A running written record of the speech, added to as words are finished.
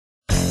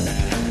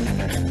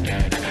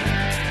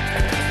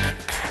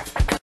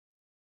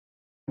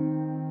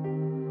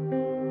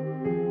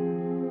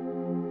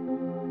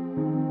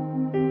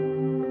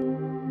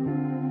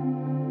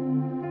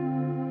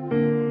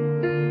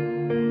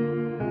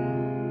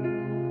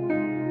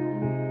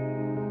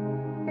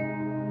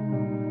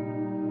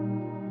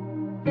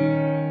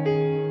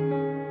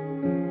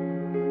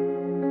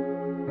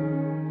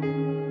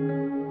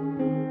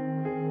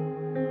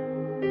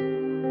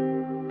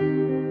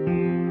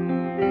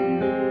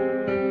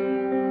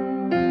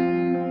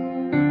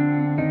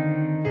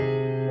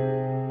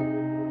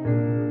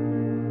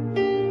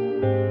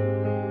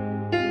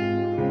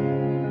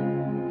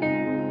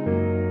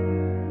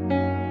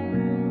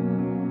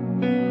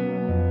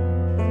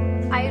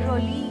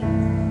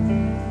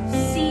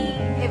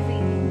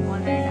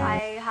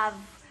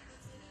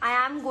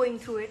I am going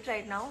through it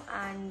right now,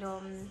 and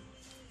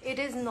it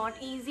is not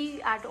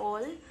easy at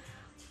all,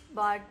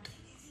 but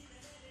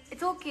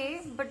it's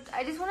okay. But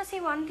I just want to say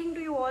one thing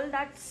to you all,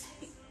 that's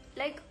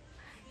like,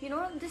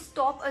 just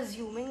stop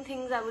assuming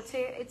things. I would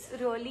say it's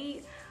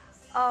really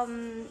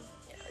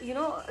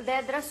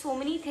there are so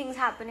many things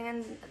happening,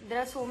 and there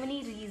are so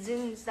many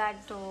reasons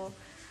that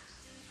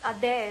are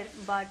there,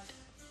 but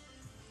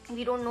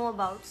we don't know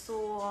about.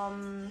 So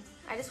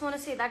I just want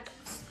to say that,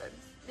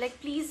 like,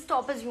 please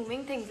stop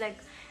assuming things. Like,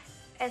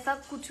 ऐसा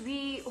कुछ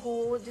भी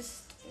हो,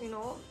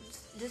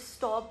 just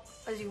stop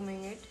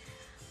assuming it.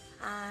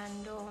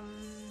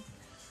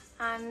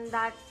 And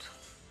that,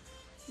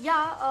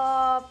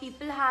 yeah,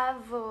 people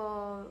have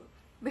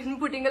been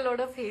putting a lot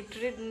of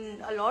hatred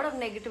and a lot of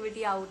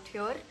negativity out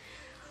here,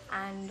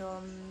 and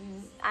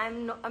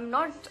I'm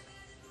not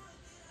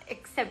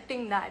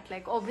accepting that.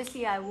 Like,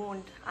 obviously I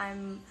won't,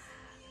 I'm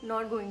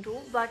not going to,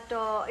 but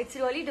it's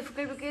really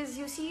difficult, because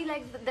you see,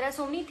 like, there are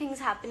so many things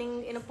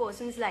happening in a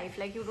person's life,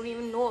 like, you don't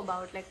even know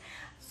about, like,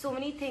 so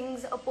many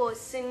things a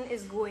person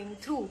is going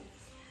through,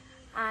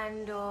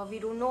 and we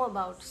don't know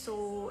about.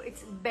 So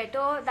it's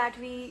better that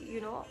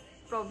we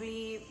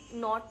probably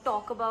not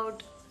talk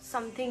about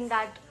something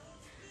that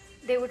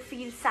they would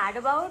feel sad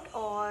about,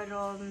 or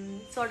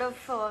sort of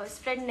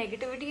spread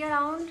negativity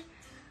around.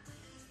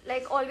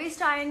 Like, always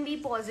try and be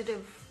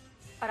positive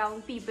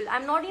around people.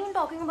 I'm not even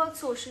talking about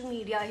social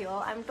media here,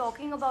 I'm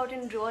talking about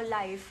in real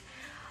life,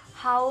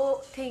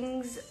 how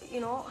things,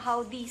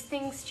 how these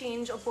things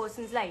change a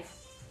person's life.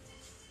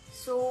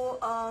 So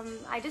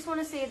I just want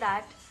to say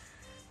that.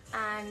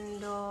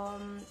 And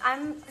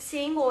I'm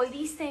saying all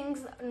these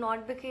things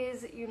not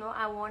because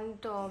I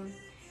want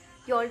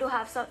you all to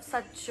have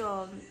such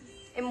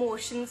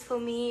emotions for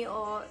me,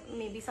 or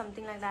maybe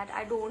something like that.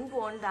 I don't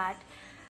want that.